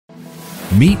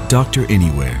Meet Doctor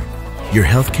Anywhere, your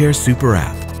healthcare super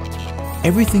app.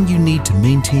 Everything you need to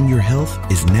maintain your health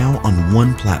is now on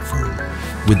one platform.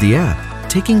 With the app,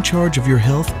 taking charge of your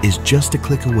health is just a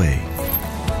click away.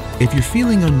 If you're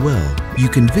feeling unwell, you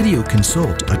can video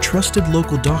consult a trusted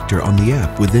local doctor on the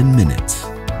app within minutes.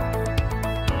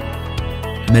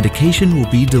 Medication will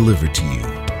be delivered to you,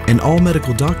 and all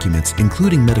medical documents,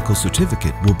 including medical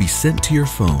certificate, will be sent to your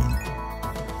phone.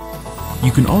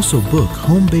 You can also book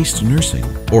home-based nursing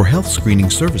or health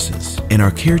screening services, and our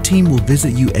care team will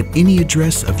visit you at any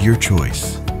address of your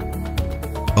choice.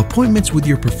 Appointments with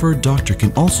your preferred doctor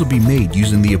can also be made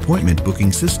using the appointment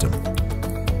booking system.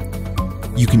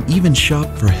 You can even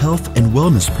shop for health and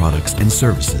wellness products and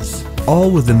services, all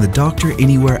within the Doctor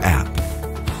Anywhere app.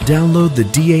 Download the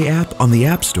DA app on the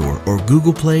App Store or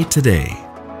Google Play today.